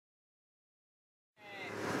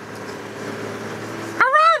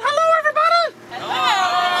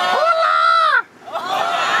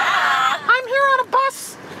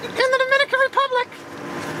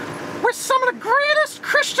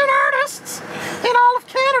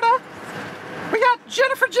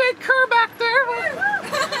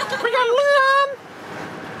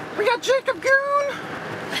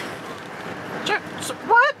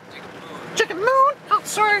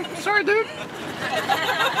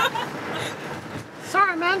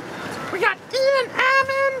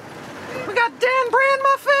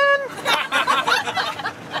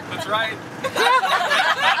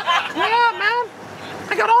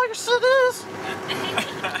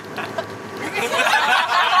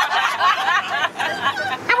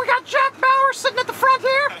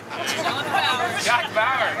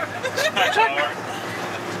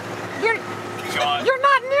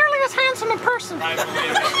I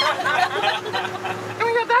believe it. And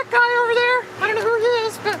we got that guy over there. I don't know who he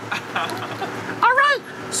is, but... Alright,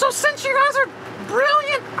 so since you guys are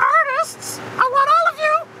brilliant artists, I want all of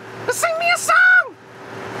you to sing me a song!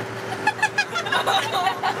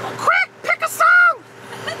 Quick, pick a song!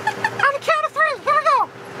 On the count of 3, here we go!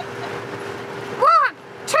 1,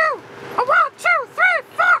 2, 1, 2, 3,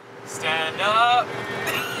 4! Stand up.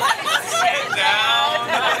 Sit down.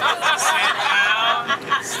 Sit down.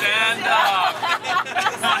 Stand up.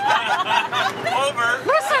 Over.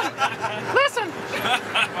 Listen!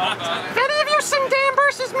 If any of you sing Dan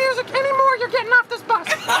Bursey's music anymore, you're getting off this bus.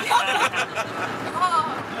 I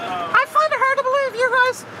find it hard to believe you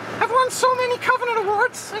guys have won so many Covenant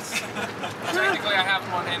Awards. Technically, I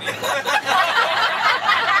haven't won any.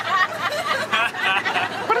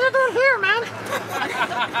 What are you doing here, man?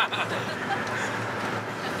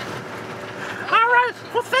 Alright,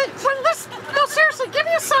 well no, seriously, give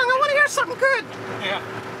me a song. I want to hear something good. Yeah.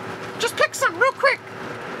 Just pick something real quick.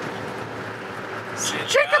 Sit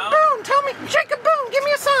Jacob down. Boone, tell me. Jacob Boone, give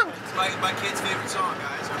me a song. It's my kid's favorite song,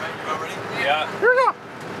 guys. Alright, you all ready? Yeah. Here we go.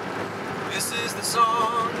 This is the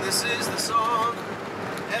song.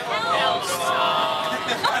 Elmo song.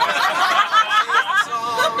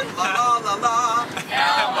 La la la la.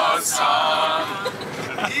 Elmo song.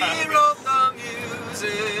 He wrote the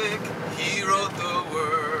music. He wrote the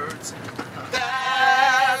words.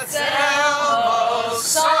 That's Elmo's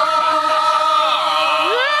song.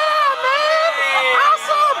 Yeah, man!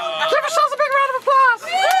 Awesome! Give yourselves a big round of applause.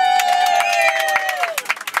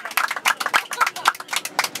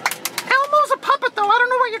 Elmo's a puppet, though. I don't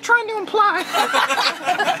know what you're trying to imply.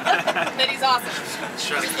 That he's awesome.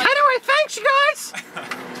 Anyway, thanks, you guys.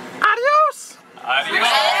 Adios. Adios.